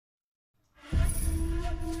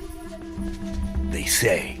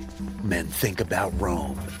say men think about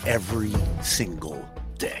Rome every single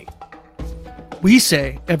day. We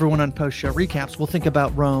say everyone on post-show recaps will think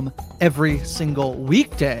about Rome every single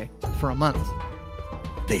weekday for a month.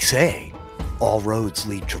 They say all roads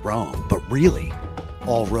lead to Rome, but really,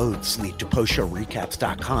 all roads lead to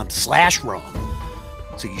postshowrecaps.com/Rome.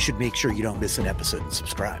 So you should make sure you don't miss an episode and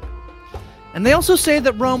subscribe. And they also say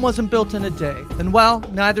that Rome wasn't built in a day. And well,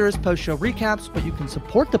 neither is Post Show Recaps, but you can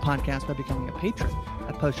support the podcast by becoming a patron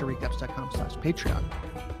at postshowrecaps.com/Patreon.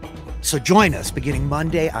 So join us beginning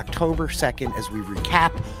Monday, October 2nd, as we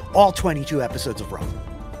recap all 22 episodes of Rome.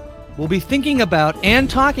 We'll be thinking about and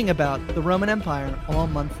talking about the Roman Empire all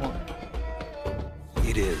month long.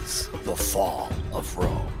 It is the fall of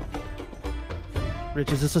Rome.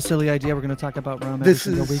 Rich, is this a silly idea? We're going to talk about Rome every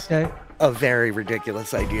single weekday? A very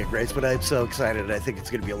ridiculous idea, Grace, but I'm so excited. I think it's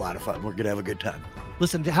going to be a lot of fun. We're going to have a good time.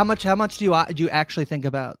 Listen, how much do you actually think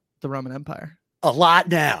about the Roman Empire? A lot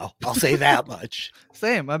now. I'll say that much.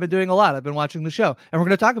 Same. I've been doing a lot. I've been watching the show, and we're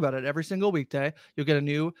going to talk about it every single weekday. You'll get a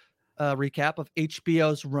new recap of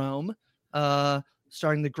HBO's Rome,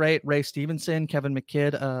 starring the great Ray Stevenson, Kevin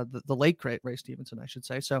McKidd, the late great Ray Stevenson, I should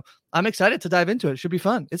say. So I'm excited to dive into it. It should be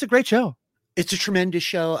fun. It's a great show. It's a tremendous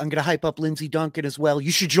show. I'm going to hype up Lindsay Duncan as well.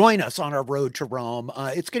 You should join us on our road to Rome.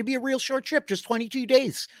 It's going to be a real short trip, just 22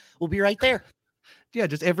 days. We'll be right there. Yeah,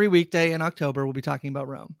 just every weekday in October, we'll be talking about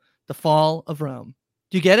Rome, the fall of Rome.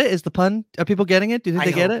 Do you get it? Is the pun? Are people getting it? Do you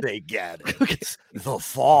think they get it? They get it. Okay. It's the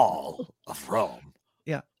fall of Rome.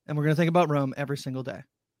 Yeah, and we're going to think about Rome every single day.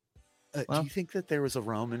 Do you think that there was a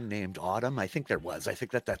Roman named Autumn? I think there was. I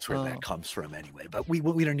think that's where that comes from anyway. But we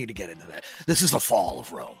don't need to get into that. This is the fall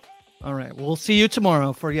of Rome. All right. We'll see you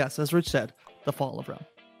tomorrow for, yes, as Rich said, the fall of Rome.